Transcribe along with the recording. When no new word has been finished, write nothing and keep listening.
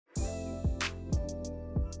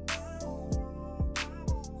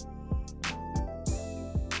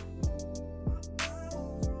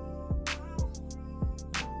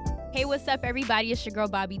Hey, what's up, everybody? It's your girl,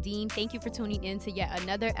 Bobby Dean. Thank you for tuning in to yet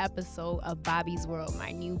another episode of Bobby's World,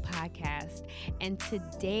 my new podcast. And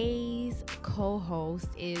today's co-host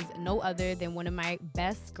is no other than one of my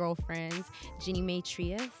best girlfriends, Jenny Mae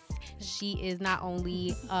Trias. She is not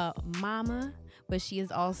only a mama, but she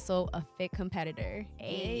is also a fit competitor.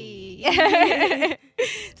 Hey.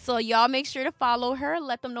 So y'all make sure to follow her.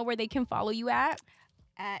 Let them know where they can follow you at.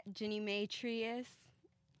 At Jenny Mae Trias.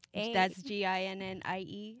 Hey. That's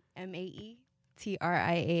GINNIEMAETRIAS.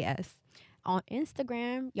 On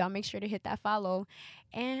Instagram. Y'all make sure to hit that follow.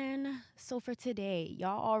 And so for today,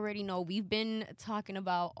 y'all already know we've been talking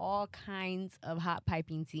about all kinds of hot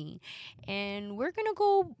piping tea. And we're going to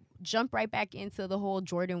go jump right back into the whole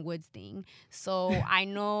Jordyn Woods thing. So I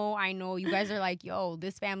know you guys are like, yo,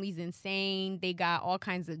 this family's insane. They got all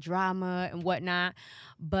kinds of drama and whatnot.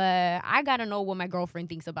 But I got to know what my girlfriend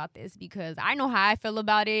thinks about this because I know how I feel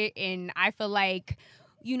about it. And I feel like,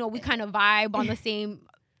 you know, we kind of vibe on the same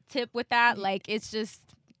tip with that. Like, it's just,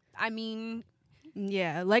 I mean.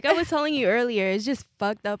 Yeah, like I was telling you earlier, it's just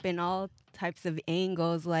fucked up in all types of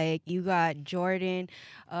angles. Like you got Jordyn,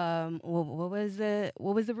 what was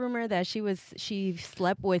the rumor that she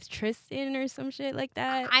slept with Tristan or some shit like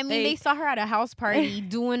that? I mean, they saw her at a house party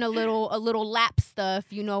doing a little lap stuff,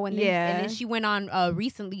 you know, and then she went on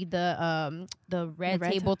recently the Red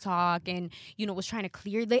Table Talk and, you know, was trying to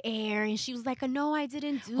clear the air and she was like, no, I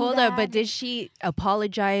didn't do that. Hold up, but did she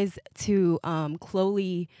apologize to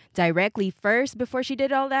Chloe directly first before she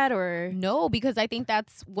did all that, or no? Because I think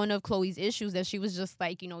that's one of Chloe's issues, that she was just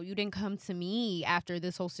like, you know, you didn't come to me after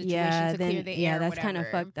this whole situation to clear the air. Yeah, that's kind of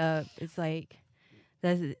fucked up. It's like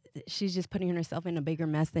she's just putting herself in a bigger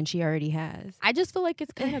mess than she already has. I just feel like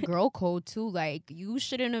it's kind of girl code too. Like, you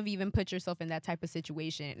shouldn't have even put yourself in that type of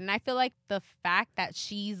situation. And I feel like the fact that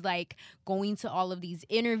she's like going to all of these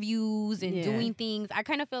interviews and doing things, I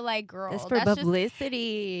kind of feel like, girl, it's for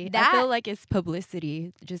publicity. I feel like it's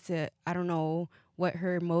publicity just to, I don't know what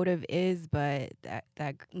her motive is, but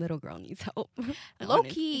that little girl needs help. Low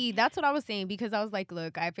key, that's what I was saying, because I was like,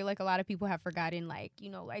 look, I feel like a lot of people have forgotten, like,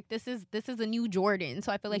 you know, like this is a new Jordyn.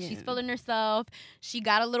 So I feel like she's feeling herself. She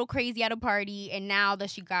got a little crazy at a party, and now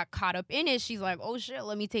that she got caught up in it, she's like, oh shit,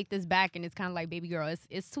 let me take this back. And it's kind of like, baby girl,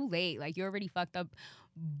 it's too late. Like, you're already fucked up.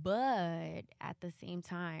 But at the same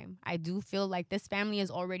time, I do feel like this family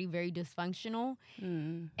is already very dysfunctional,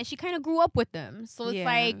 and she kind of grew up with them. So it's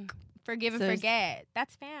like, forgive and forget.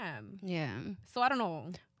 That's fam. Yeah. So I don't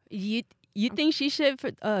know. You think she should?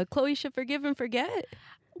 Chloe should forgive and forget?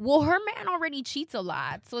 Well, her man already cheats a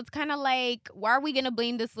lot, so it's kind of like, why are we gonna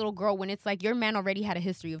blame this little girl when it's like your man already had a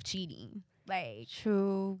history of cheating? Like,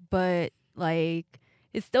 true, but like,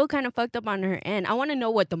 it's still kind of fucked up on her end. I want to know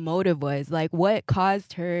what the motive was. Like, what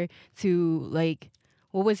caused her to, like,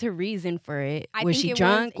 what was her reason for it? Was she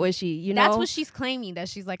drunk? Was she, you know? That's what she's claiming, that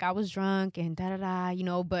she's like, I was drunk and da-da-da, you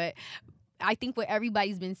know. But I think what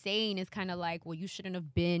everybody's been saying is kind of like, well, you shouldn't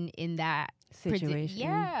have been in that situation.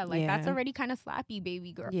 That's already kind of sloppy,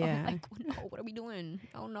 baby girl. Yeah. Like, no, what are we doing?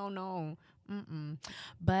 Oh, no.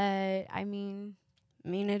 But, I mean,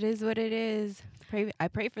 it is what it is. I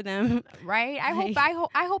pray for them. Right?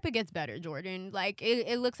 I hope it gets better, Jordyn. Like,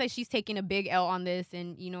 it looks like she's taking a big L on this,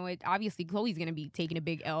 and you know, it obviously Chloe's gonna be taking a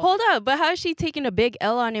big L. Hold up, but how is she taking a big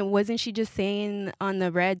L on it? Wasn't she just saying on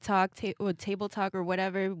the Red Talk or Table Talk or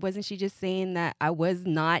whatever? Wasn't she just saying that I was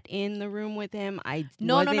not in the room with him?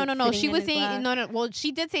 No. She was saying no. Well,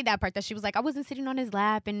 she did say that part, that she was like, I wasn't sitting on his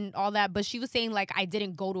lap and all that, but she was saying like, I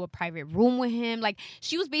didn't go to a private room with him. Like,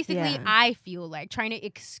 she was basically, I feel like, trying to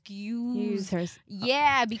excuse her.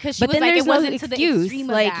 Yeah, because she was then like, there's it wasn't no to the excuse. extreme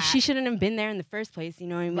of like that. She shouldn't have been there in the first place. You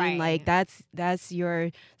know what I mean? Right. Like, that's your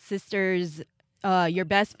sister's, your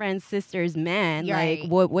best friend's sister's man. Right.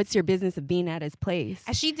 Like, what's your business of being at his place?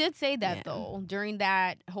 And she did say that though during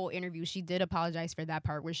that whole interview. She did apologize for that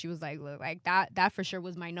part where she was like, look, like that for sure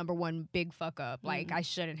was my number one big fuck up. Like, I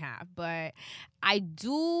shouldn't have. But I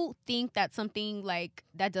do think that something like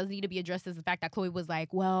that does need to be addressed, is the fact that Chloe was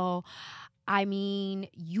like, well, I mean,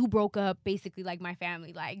 you broke up basically like my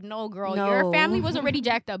family. Like, no, girl, your family was already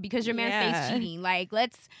jacked up because your man stays cheating. Like,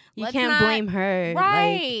 you can't blame her.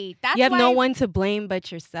 Right. Like, that's you have no one to blame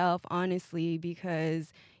but yourself, honestly,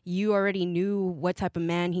 because you already knew what type of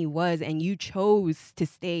man he was and you chose to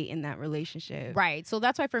stay in that relationship. Right. So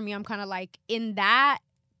that's why for me, I'm kind of like, in that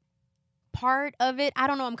part of it, I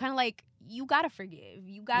don't know, I'm kind of like, you got to forgive.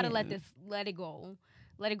 You got to let it go.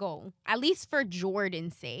 Let it go. At least for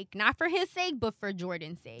Jordyn's sake. Not for his sake, but for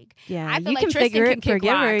Jordyn's sake. Yeah, I feel like Tristan can kick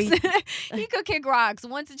rocks. He could kick rocks.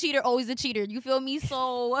 Once a cheater, always a cheater. You feel me?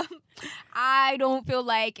 So I don't feel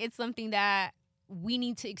like it's something that we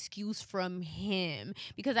need to excuse from him,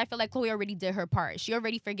 because I feel like Chloe already did her part. She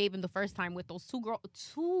already forgave him the first time with those two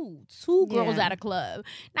girls at a club.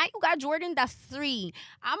 Now you got Jordan, that's 3.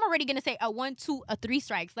 I'm already gonna say a 1, 2, a 3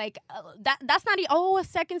 strikes. Like that's not a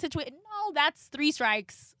second situation. No, that's 3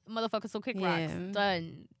 strikes, motherfucker. So kick rocks.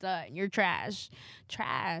 Done. You're trash.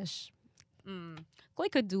 Chloe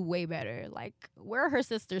could do way better. Like, where are her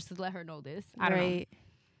sisters to let her know this? I don't know.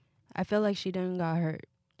 I feel like she done got hurt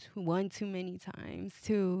too many times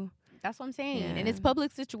too. That's what I'm saying. And it's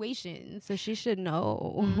public situations. So she should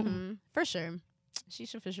know. Mm-hmm. For sure. She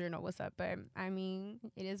should for sure know what's up. But, I mean,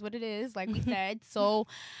 it is what it is, like we said. So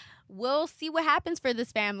we'll see what happens for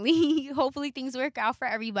this family. Hopefully things work out for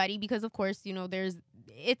everybody because, of course, you know,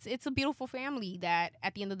 it's a beautiful family that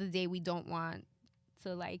at the end of the day we don't want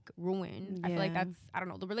to, like, ruin. I feel like that's, I don't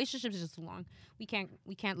know, the relationship is just too long. We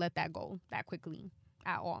can't let that go that quickly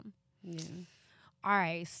at all. Yeah. All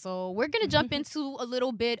right, so we're going to jump into a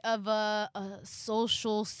little bit of a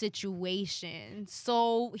social situation.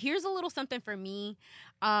 So here's a little something for me.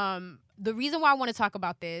 The reason why I want to talk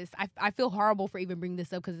about this, I feel horrible for even bringing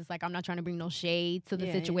this up because it's like I'm not trying to bring no shade to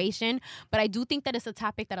the situation. But I do think that it's a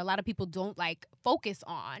topic that a lot of people don't, like, focus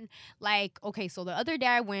on. Like, okay, so the other day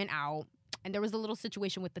I went out and there was a little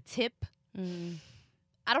situation with the tip.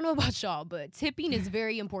 I don't know about y'all, but tipping is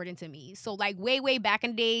very important to me. So, like, way back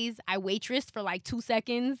in the days, I waitressed for, like, 2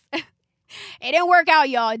 seconds. It didn't work out,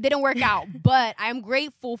 y'all. It didn't work out. But I'm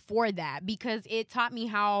grateful for that because it taught me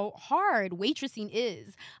how hard waitressing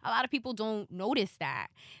is. A lot of people don't notice that.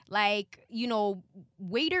 Like, you know,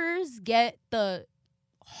 waiters get the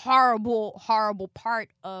horrible part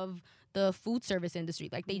of the food service industry.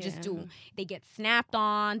 Like, they just do. They get snapped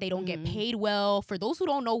on. They don't get paid well. For those who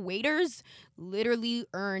don't know, waiters literally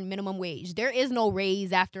earn minimum wage. There is no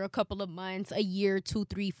raise after a couple of months, a year, 2,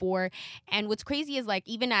 3, 4. And what's crazy is, like,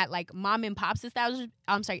 even at, like, mom and pops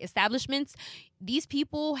establishments, these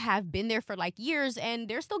people have been there for, like, years and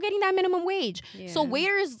they're still getting that minimum wage. So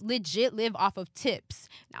waiters legit live off of tips.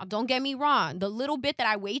 Now, don't get me wrong. The little bit that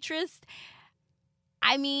I waitressed,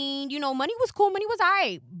 I mean, you know, money was cool, money was all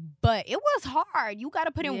right, but it was hard. You got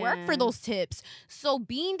to put in work for those tips. So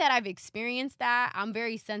being that I've experienced that, I'm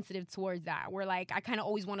very sensitive towards that. Where, like, I kind of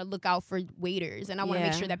always want to look out for waiters and I want to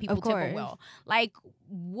make sure that people tip them well. Like,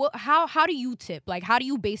 how do you tip? Like, how do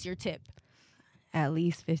you base your tip? At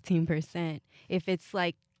least 15%. If it's,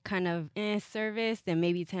 like, kind of service, then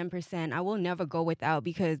maybe 10%. I will never go without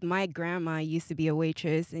because my grandma used to be a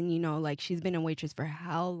waitress and, you know, like, she's been a waitress for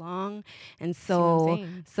how long? And so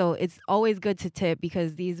it's always good to tip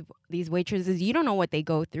because these waitresses, you don't know what they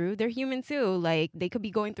go through. They're human too. Like, they could be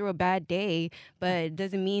going through a bad day, but it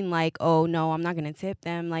doesn't mean, like, oh no, I'm not gonna tip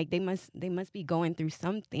them. Like, they must be going through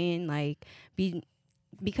something. Like,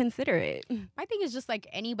 be considerate. My thing is just, like,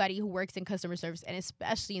 anybody who works in customer service and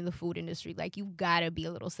especially in the food industry, like, you gotta be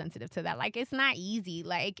a little sensitive to that. Like, it's not easy.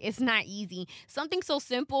 Something so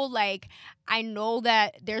simple, like, I know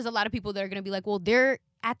that there's a lot of people that are gonna be like, well, they're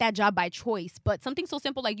at that job by choice, but something so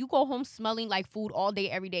simple, like, you go home smelling like food all day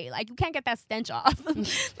every day, like, you can't get that stench off.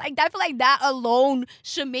 Like, I feel like that alone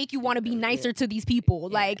should make you want to be nicer to these people.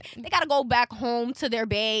 Like, they gotta go back home to their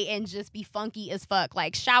bay and just be funky as fuck,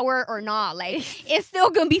 like, shower or not, like, it's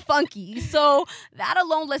still gonna be funky. So that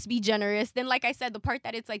alone, let's be generous. Then, like I said, the part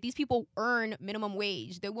that it's like these people earn minimum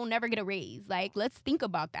wage, they will never get a raise. Like, let's think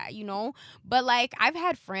about that, you know. But, like, I've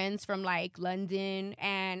had friends from, like, London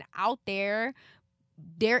and out there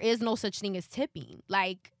is no such thing as tipping.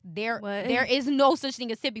 Like, there is no such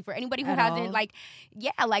thing as tipping for anybody who hasn't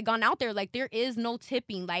gone out there. Like, there is no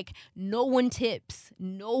tipping. Like, no one tips.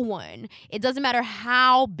 No one. It doesn't matter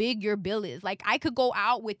how big your bill is. Like, I could go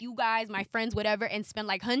out with you guys, my friends, whatever, and spend,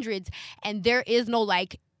 like, hundreds, and there is no,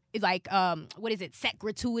 like, set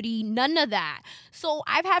gratuity, none of that. So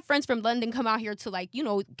I've had friends from London come out here to, like, you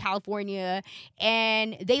know, California,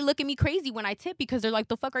 and they look at me crazy when I tip because they're like,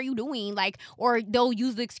 the fuck are you doing? Like, or they'll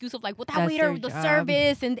use the excuse of, like, well, that waiter, the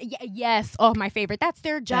service, and yes, oh, my favorite, that's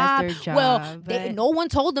their job. Well, no one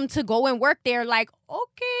told them to go and work there. Like,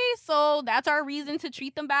 okay, so that's our reason to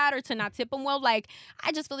treat them bad or to not tip them well. Like,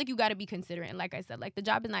 I just feel like you got to be considerate. And like I said, like, the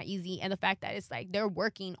job is not easy, and the fact that it's like they're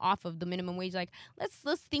working off of the minimum wage, like,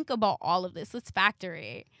 let's think about all of this. Let's factor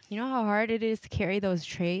it. You know how hard it is to carry those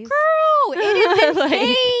trays? Girl, it is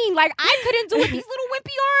insane. Like, I couldn't do it. These little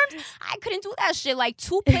wimpy arms. I couldn't do that shit. Like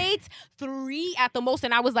 2 plates, 3 at the most,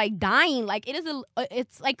 and I was like dying. Like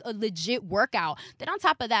it's like a legit workout. Then on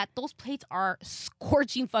top of that, those plates are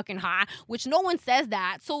scorching fucking hot, which no one says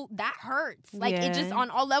that. So that hurts. Like it just on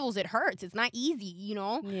all levels, it hurts. It's not easy, you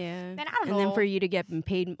know? Yeah. Then I don't know. And then for you to get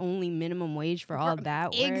paid only minimum wage for all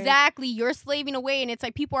that work. Exactly. You're slaving away, and it's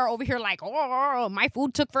like people are over here like, oh, my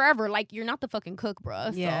food took forever. Like, you're not the fucking cook,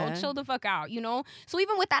 bruh. Yeah. So chill the fuck out, you know? So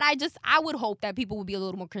even with that, I would hope that people would be a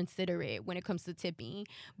little more considerate when it comes to tipping.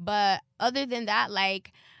 But other than that,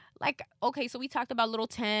 like, okay, so we talked about little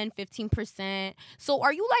 10, 15%. So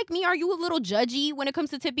are you like me? Are you a little judgy when it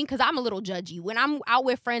comes to tipping? Because I'm a little judgy. When I'm out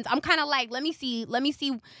with friends, I'm kind of like, let me see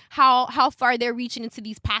how far they're reaching into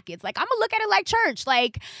these pockets. Like, I'm going to look at it like church.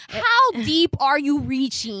 Like, how deep are you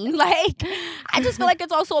reaching? Like, I just feel like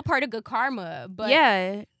it's also a part of good karma. But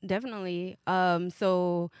yeah, definitely.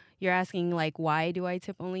 So you're asking, like, why do I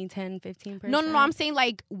tip only 10, 15%? No. I'm saying,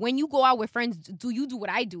 like, when you go out with friends, do you do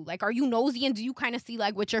what I do? Like, are you nosy and do you kind of see,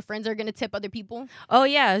 like, what your friends are going to tip other people? Oh,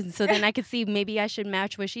 yeah. So then I could see maybe I should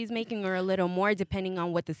match what she's making or a little more depending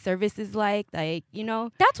on what the service is like. Like, you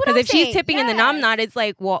know? That's what I'm saying. Because if she's tipping and then I'm not, it's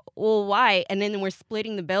like, well, why? And then we're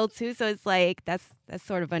splitting the bill, too. So it's like, that's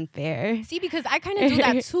sort of unfair. See, because I kind of do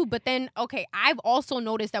that, too. But then, okay, I've also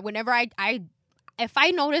noticed that whenever if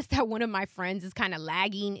I notice that one of my friends is kind of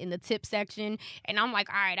lagging in the tip section and I'm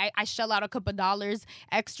like, all right, I shell out a couple dollars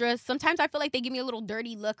extra, sometimes I feel like they give me a little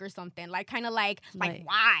dirty look or something. Like, kind of like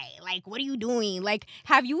why? Like, what are you doing? Like,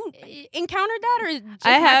 have you encountered that? Or just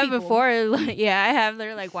I have before. Like, yeah, I have.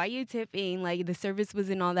 They're like, why are you tipping? Like, the service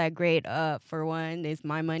wasn't all that great. For one, it's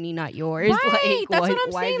my money, not yours. Right, Like, that's what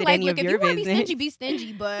I'm why saying. is it Like, any look, of if your you want to business? be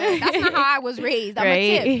stingy, but that's not how I was raised.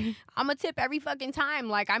 I'm a tip every fucking time.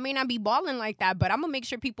 Like, I may not be balling like that, but I'm gonna make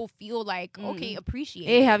sure people feel like, okay, appreciate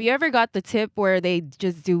Hey, it. have you ever got the tip where they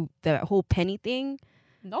just do the whole penny thing?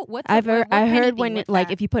 No, I heard when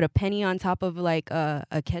like if you put a penny on top of like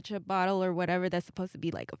a ketchup bottle or whatever, that's supposed to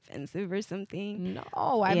be like offensive or something.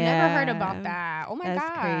 No, I've never heard about that. Oh my God.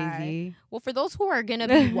 That's crazy. Well, for those who are gonna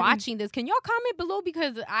be watching this, can y'all comment below?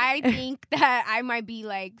 Because I think that I might be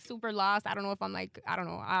like super lost. I don't know if I'm like,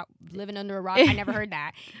 living under a rock. I never heard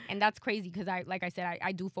that. And that's crazy because like I said,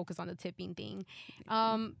 I do focus on the tipping thing.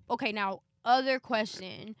 Okay, now other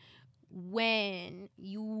question. When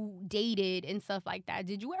you dated and stuff like that,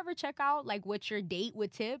 did you ever check out like what your date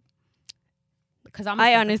would tip? Because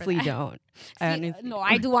I honestly don't.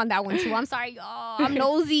 I do on that one too. I'm sorry, y'all. I'm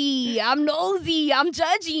nosy. I'm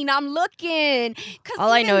judging. I'm looking.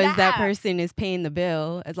 All I know is that person is paying the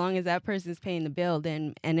bill. As long as that person's paying the bill,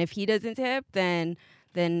 then, and if he doesn't tip, then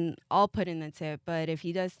I'll put in the tip. But if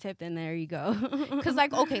he does tip, then there you go. Because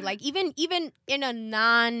like, okay, like even in a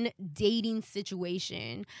non-dating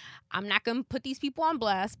situation, I'm not gonna put these people on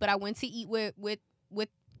blast, but I went to eat with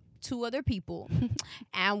 2 other people,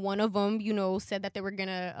 and one of them, said that they were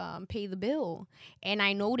gonna pay the bill, and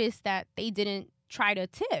I noticed that they didn't try to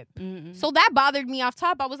tip. Mm-hmm. So that bothered me off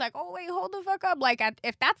top. I was like, oh wait, hold the fuck up. Like,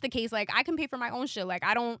 if that's the case, like, I can pay for my own shit. Like,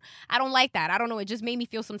 I don't like that. I don't know. It just made me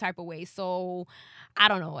feel some type of way. So I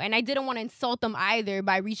don't know. And I didn't want to insult them either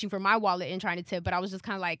by reaching for my wallet and trying to tip, but I was just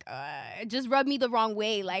kind of like, it just rubbed me the wrong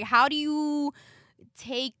way. Like, how do you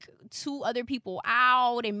take 2 other people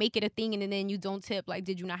out and make it a thing and then you don't tip? Like,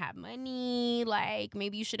 did you not have money? Like,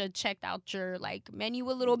 maybe you should have checked out your like menu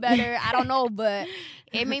a little better. I don't know, but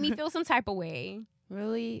it made me feel some type of way.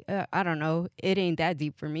 Really? I don't know. It ain't that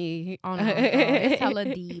deep for me. Oh no, it's hella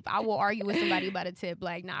deep. I will argue with somebody about a tip.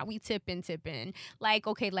 Like, nah, we tipping. Like,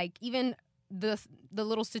 okay, like even the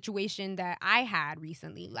little situation that I had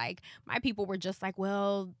recently, like my people were just like,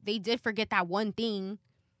 well, they did forget that one thing.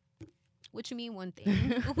 What you mean one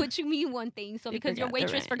thing? What you mean one thing? So because your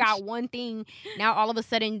waitress forgot one thing, now all of a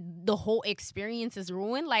sudden the whole experience is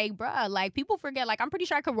ruined? Like, bruh, like people forget. Like, I'm pretty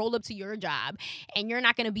sure I could roll up to your job and you're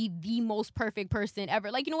not going to be the most perfect person ever.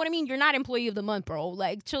 Like, you know what I mean? You're not employee of the month, bro.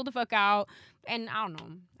 Like, chill the fuck out. And I don't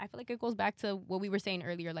know. I feel like it goes back to what we were saying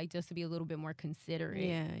earlier, like just to be a little bit more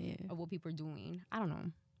considerate of what people are doing. I don't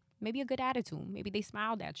know. Maybe a good attitude. Maybe they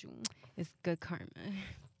smiled at you. It's good karma.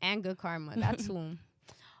 And good karma. That too.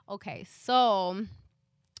 Okay, so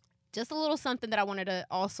just a little something that I wanted to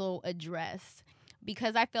also address,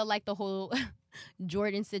 because I feel like the whole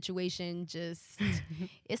Jordan situation just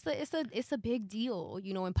it's a big deal,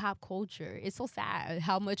 in pop culture. It's so sad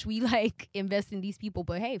how much we like invest in these people,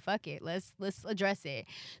 but hey, fuck it. Let's address it.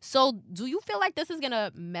 So, do you feel like this is going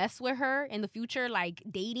to mess with her in the future, like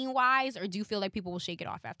dating wise, or do you feel like people will shake it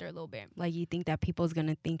off after a little bit? Like, you think that people's going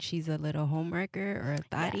to think she's a little homewrecker or a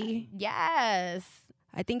thotty? Yes.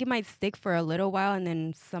 I think it might stick for a little while, and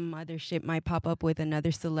then some other shit might pop up with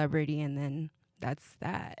another celebrity, and then that's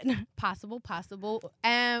that. Possible.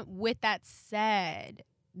 And with that said,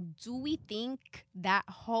 do we think that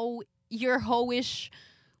your hoish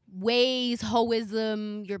ways,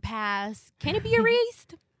 hoism, your past, can it be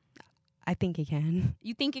erased? I think it can.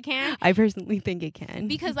 You think it can? I personally think it can.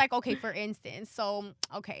 Because, like, okay, for instance, so,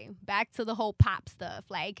 okay, back to the whole pop stuff.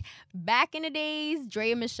 Like, back in the days,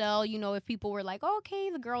 Dre and Michelle, you know, if people were like, oh,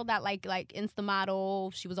 okay, the girl that, like Insta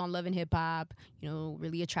model, she was on Love and Hip Hop, you know,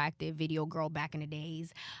 really attractive video girl back in the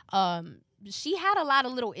days. She had a lot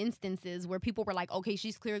of little instances where people were like, okay,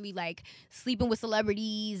 she's clearly, like, sleeping with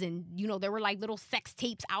celebrities, and, you know, there were, like, little sex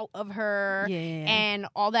tapes out of her and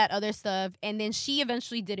all that other stuff. And then she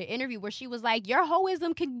eventually did an interview where she was like, your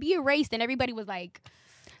hoism can be erased. And everybody was like,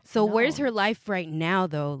 so no. Where's her life right now,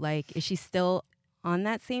 though? Like, is she still on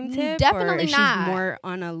that same tip? Definitely or is not. She's more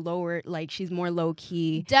on a lower, like, she's more low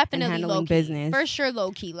key. Definitely and handling low key. business. For sure,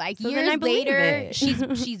 low key. Like, so years later, it.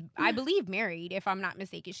 she's I believe married. If I'm not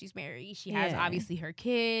mistaken, she's married. She has obviously her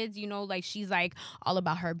kids. You know, like, she's like all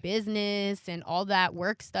about her business and all that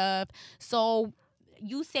work stuff. So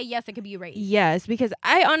you say yes, it could be erased. Yes, because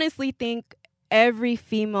I honestly think every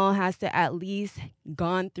female has to at least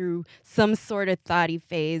gone through some sort of thoughty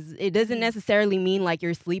phase. It doesn't necessarily mean like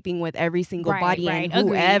you're sleeping with every single body and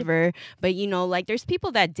whoever. Agreed. But, you know, like, there's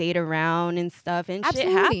people that date around and stuff, and shit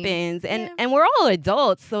happens. And we're all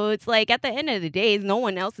adults. So it's like, at the end of the day, it's no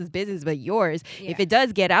one else's business but yours. Yeah. If it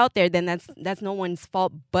does get out there, then that's no one's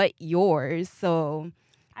fault but yours. So,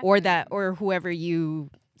 or whoever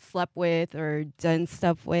you slept with or done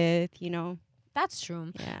stuff with, you know. That's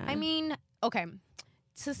true. Yeah. I mean, okay,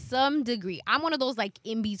 to some degree, I'm one of those, like,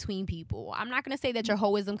 in-between people. I'm not going to say that your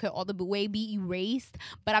hoism could all the way be erased,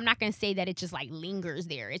 but I'm not going to say that it just, like, lingers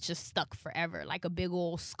there. It's just stuck forever, like a big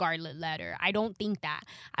old scarlet letter. I don't think that.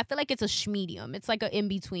 I feel like it's a schmedium. It's like an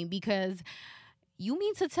in-between, because you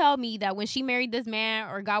mean to tell me that when she married this man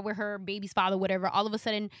or got with her baby's father, whatever, all of a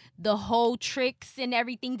sudden the whole tricks and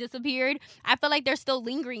everything disappeared? I feel like they're still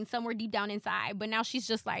lingering somewhere deep down inside, but now she's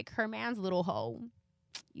just like her man's little hoe.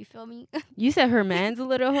 You feel me? You said her man's a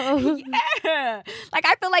little hoe? Yeah. Like,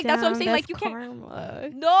 I feel like that's what I'm saying. Like, you can't. Karma.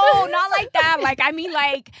 No, not like that. Like, I mean,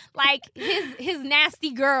 like his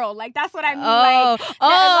nasty girl. Like, that's what I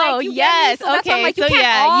mean. Yes. So okay. Like, so you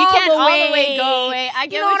can't all the way go away. I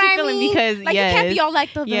get you know what you're I feeling, mean? because like, you can't be all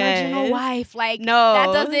like the virginal wife. Like, no,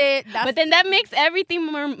 that doesn't. But then that makes everything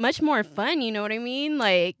much more fun. You know what I mean?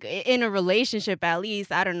 Like, in a relationship, at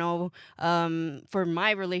least. I don't know. For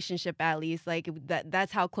my relationship, at least, like,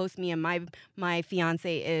 that's how close me and my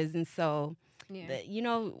fiance is, and so you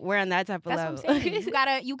know, we're on that type of level. What I'm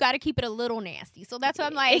saying. you gotta keep it a little nasty. So that's why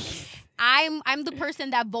I'm like, I'm the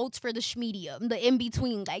person that votes for the schmedium, the in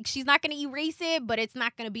between. Like, she's not gonna erase it, but it's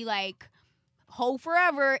not gonna be like hoe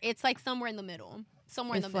forever. It's like somewhere in the middle.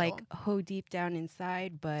 It's like hoe deep down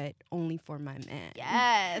inside, but only for my man.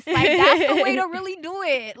 Yes. Like, that's the way to really do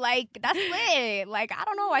it. Like, that's lit. Like, I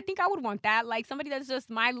don't know. I think I would want that. Like, somebody that's just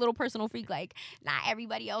my little personal freak. Like, not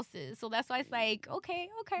everybody else's. So that's why it's like, okay.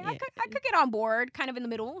 Yeah. I could get on board, kind of in the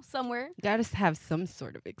middle somewhere. You gotta have some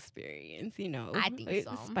sort of experience, you know. I think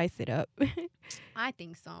so. Spice it up. I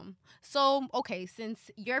think so. So, okay, since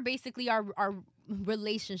you're basically our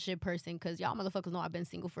relationship person, because y'all motherfuckers know I've been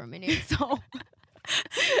single for a minute, so...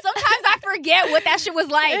 Sometimes I forget what that shit was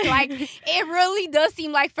like. Like, it really does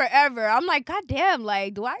seem like forever. I'm like, God damn,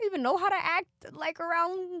 like, do I even know how to act, like,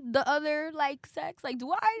 around the other, like, sex? Like,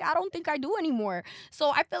 do I don't think I do anymore.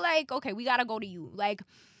 So I feel like, okay, we gotta go to you. Like,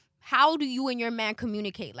 how do you and your man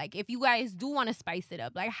communicate? Like, if you guys do want to spice it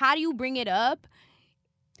up, like, how do you bring it up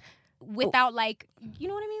without, like, you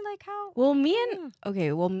know what I mean? Like, how? Well,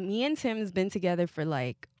 me and Tim's been together for,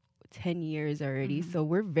 like, 10 years already, so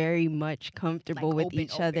we're very much comfortable, like, with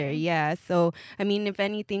each other. Yeah, so I mean, if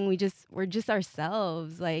anything, we're just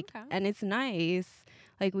ourselves, like, and it's nice.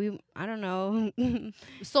 Like, I don't know.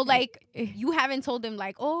 So, like, you haven't told them,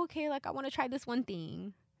 like, oh, okay, like, I want to try this one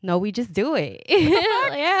thing. No, we just do it.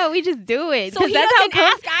 Yeah, we just do it. So he doesn't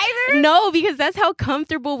ask either? No, because that's how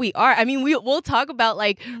comfortable we are. I mean, we'll talk about,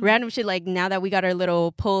 like, random shit, like, now that we got our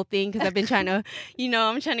little pole thing, because I've been trying to, you know,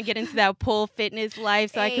 I'm trying to get into that pole fitness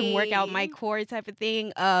life so I can work out my core type of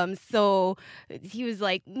thing. So he was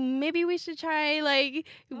like, maybe we should try, like,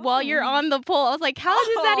 while you're on the pole. I was like, how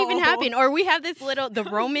does that even happen? Or we have this the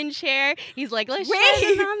Roman chair. He's like, let's try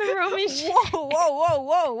this on the Roman chair.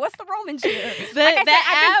 Whoa. What's the Roman chair?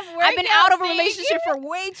 I've been out of a relationship for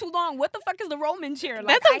way too long. What the fuck is the Roman chair?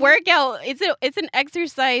 Like, that's a workout. It's an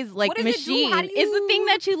exercise, like, machine. It's the thing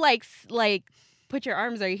that you like put your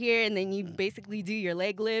arms right here, and then you basically do your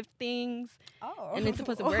leg lift things. Oh. And it's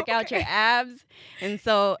supposed to work out your abs. And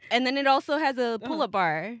then it also has a pull-up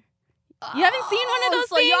bar. You haven't seen one of those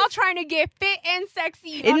so things? y'all trying to get fit and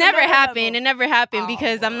sexy. It never happened. It never happened Oh.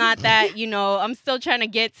 because I'm not that, I'm still trying to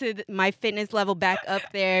get to my fitness level back up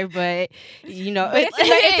there, but, But it's in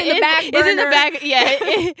the back It's in the burner. back. Yeah,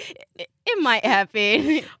 it might happen.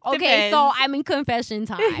 Okay, Depends. so I'm in confession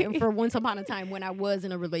time for once upon a time when I was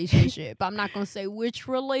in a relationship. I'm not gonna say which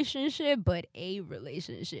relationship, but a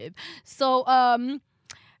relationship. So,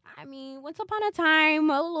 I mean, once upon a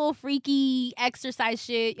time, a little freaky exercise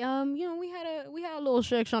shit. We had a little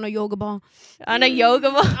sex on a yoga ball. On a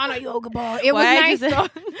yoga ball. On a yoga ball. It was Why I nice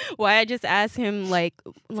just- though. Why I just asked him, like,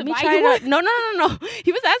 let me buy try you it out. No.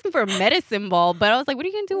 He was asking for a medicine ball, but I was like, what are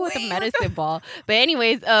you going to do with a medicine ball? But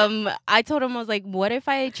anyways, I told him, I was like, what if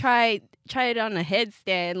I try it on a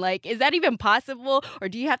headstand? Like, is that even possible? Or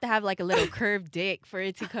do you have to have, like, a little curved dick for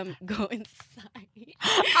it to go inside?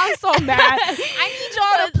 I'm so mad. I need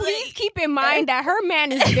y'all to please keep in mind that her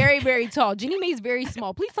man is very, very tall. Jenny Mae's very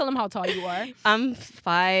small. Please tell him how tall you are. I'm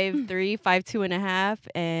 5'3", 5'2" and a half,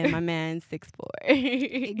 and my man's 6'4".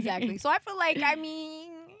 Exactly. So I feel like, I mean,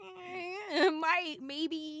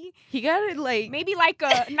 maybe He got it like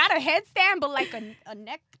a not a headstand, but like a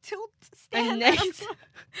neck tilt stand. neck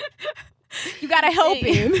You gotta help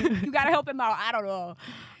him. You gotta help him out. I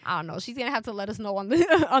don't know. She's gonna have to let us know on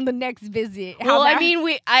the next visit. Well, I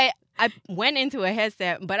mean, I went into a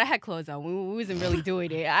headset, but I had clothes on. We wasn't really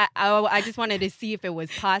doing it. I just wanted to see if it was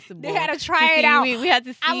possible. They had to try it out. We had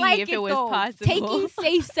to see I like if it was though. possible. Taking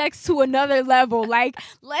safe sex to another level. Like,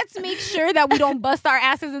 let's make sure that we don't bust our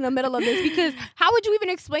asses in the middle of this, because how would you even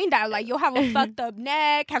explain that? Like, you'll have a fucked up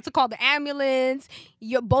neck, have to call the ambulance.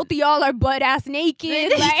 Both of y'all are butt ass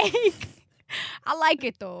naked. Like, I like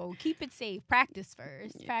it though. Keep it safe. Practice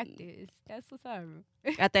first. Yeah. Practice. That's what's up.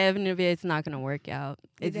 At the end of it, it's not gonna work out.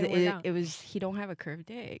 It didn't work out. It was. He don't have a curved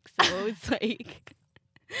dick, so it's like.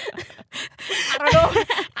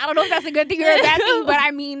 I don't know if that's a good thing or a bad thing, but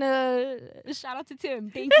I mean, shout out to Tim.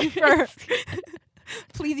 Thank you for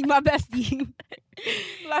pleasing my bestie.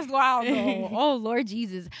 That's wild though. Oh Lord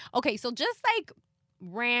Jesus. Okay, so just like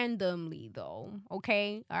randomly though,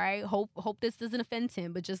 okay, all right, hope this doesn't offend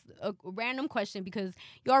him, but just a random question, because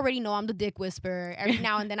you already know I'm the dick whisperer. Every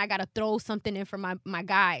now and then I gotta throw something in for my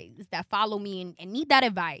guys that follow me and need that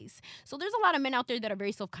advice. So there's a lot of men out there that are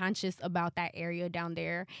very self-conscious about that area down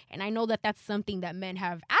there, and I know that that's something that men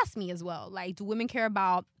have asked me as well. Like, do women care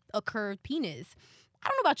about a curved penis? I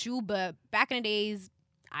don't know about you, but back in the days,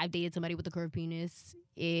 I've dated somebody with a curved penis.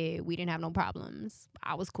 We didn't have no problems.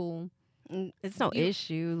 I was cool. It's no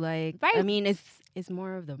issue. Like, Right. I mean, it's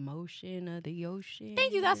more of the motion of the ocean.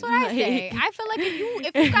 Thank you. That's what I say. I feel like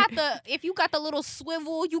if you got the little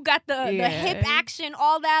swivel, you got the hip action,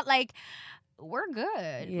 all that, like, we're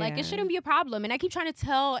good. Like, Yeah. it shouldn't be a problem. And I keep trying to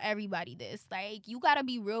tell everybody this. Like, you got to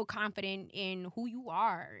be real confident in who you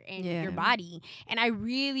are and your body. And I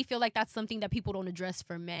really feel like that's something that people don't address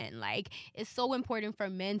for men. Like, it's so important for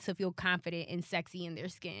men to feel confident and sexy in their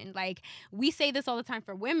skin. Like, we say this all the time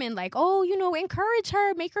for women. Like, oh, encourage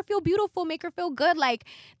her, make her feel beautiful, make her feel good. Like,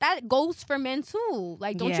 that goes for men too.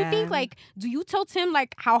 Like, don't you think, like, do you tell Tim,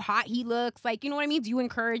 like, how hot he looks? Like, you know what I mean? Do you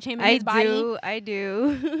encourage him in his body? I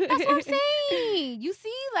do. That's what I'm saying. You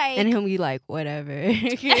see, like, And he'll be like, whatever.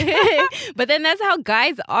 But then that's how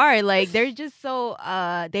guys are. Like, they're just so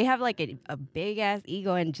they have like a big ass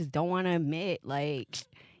ego and just don't want to admit like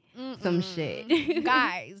some shit.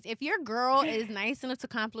 Guys, if your girl is nice enough to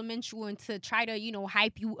compliment you and to try to,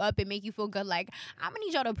 hype you up and make you feel good, like, I'm gonna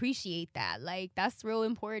need y'all to appreciate that. Like, that's real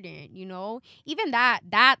important, Even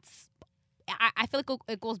that's I feel like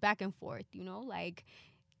it goes back and forth, like,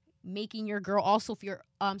 making your girl also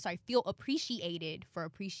feel appreciated for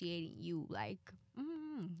appreciating you. Like,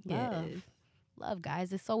 love,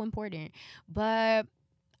 guys, it's so important. But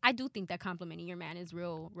I do think that complimenting your man is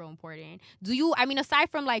real important. Do you, I mean,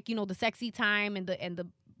 aside from, like, the sexy time and the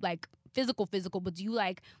like physical, but do you,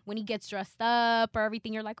 like, when he gets dressed up or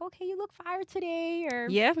everything, you're like, okay, you look fire today? Or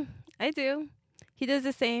Yeah, I do. He does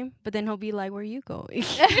the same, but then he'll be like, where are you going?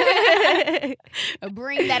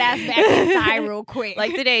 Bring that ass back inside real quick.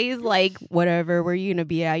 Like, today he's like, whatever, where you gonna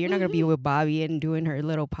be at? You're not gonna be with Bobby and doing her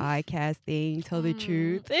little podcast thing, tell the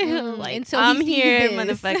truth. Like, until I'm he sees here,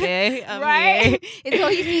 this. motherfucker. I'm Right? here. Until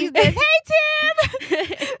he sees this. Hey,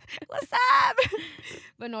 Tim! What's up?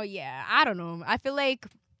 But no, yeah, I don't know. I feel like,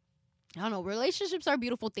 I don't know, relationships are a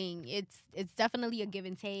beautiful thing. It's definitely a give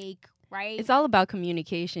and take, right? It's all about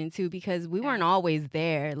communication too, because we weren't always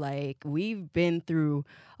there. Like, we've been through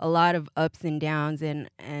a lot of ups and downs, and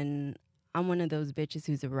I'm one of those bitches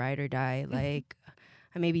who's a ride or die. Like,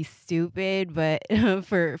 I may be stupid, but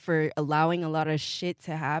for allowing a lot of shit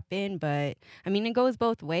to happen. But I mean, it goes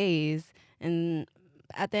both ways, and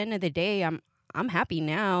at the end of the day, I'm happy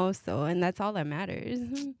now. So, and that's all that matters.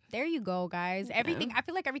 There you go, guys. Everything, I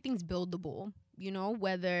feel like everything's buildable, you know,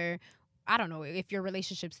 whether, I don't know, if your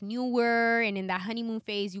relationship's newer and in that honeymoon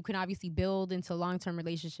phase, you can obviously build into long-term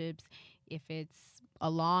relationships. If it's a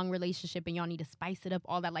long relationship and y'all need to spice it up,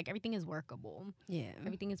 all that, like, everything is workable. Yeah.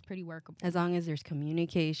 Everything is pretty workable. As long as there's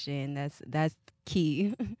communication, that's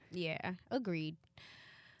key. Yeah, agreed.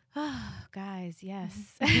 Guys,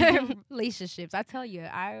 yes. Relationships. I tell you,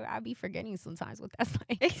 I be forgetting sometimes what that's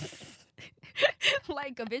like.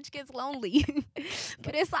 Like, a bitch gets lonely.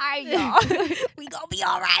 But it's all right, y'all. We gonna be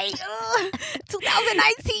all right.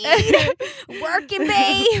 2019. Working,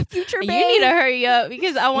 babe. Future, babe. You need to hurry up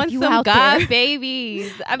because I want some God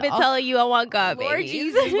babies. I've been telling you I want God Lord babies.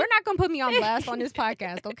 Jesus, we're not gonna put me on blast on this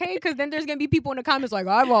podcast, okay? Because then there's gonna be people in the comments like,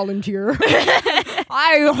 I volunteer.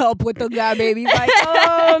 I help with the God babies. Like,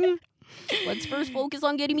 let's first focus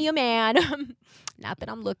on getting me a man. Not that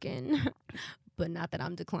I'm looking, but not that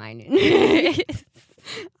I'm declining.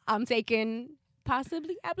 I'm taking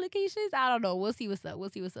possibly applications. I don't know. We'll see what's up.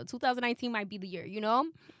 2019 might be the year, you know?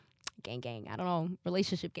 Gang. I don't know.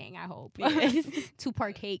 Relationship gang, I hope. Yes. To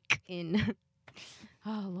partake in.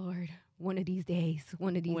 Oh, Lord. One of these days.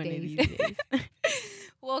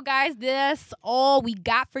 Well, guys, that's all we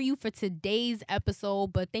got for you for today's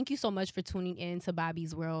episode. But thank you so much for tuning in to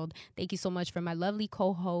Bobby's World. Thank you so much for my lovely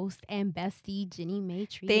co-host and bestie, Jenny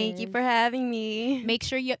Matrius. Thank you for having me. Make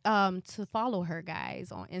sure you to follow her,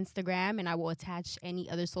 guys, on Instagram, and I will attach any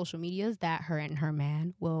other social medias that her and her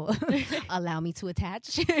man will allow me to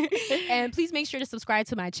attach. And please make sure to subscribe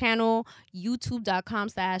to my channel,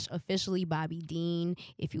 youtube.com/officiallybobbydean.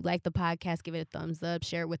 If you like the podcast, give it a thumbs up,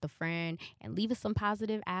 share it with a friend, and leave us some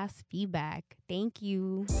positive ass feedback. Thank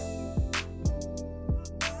you.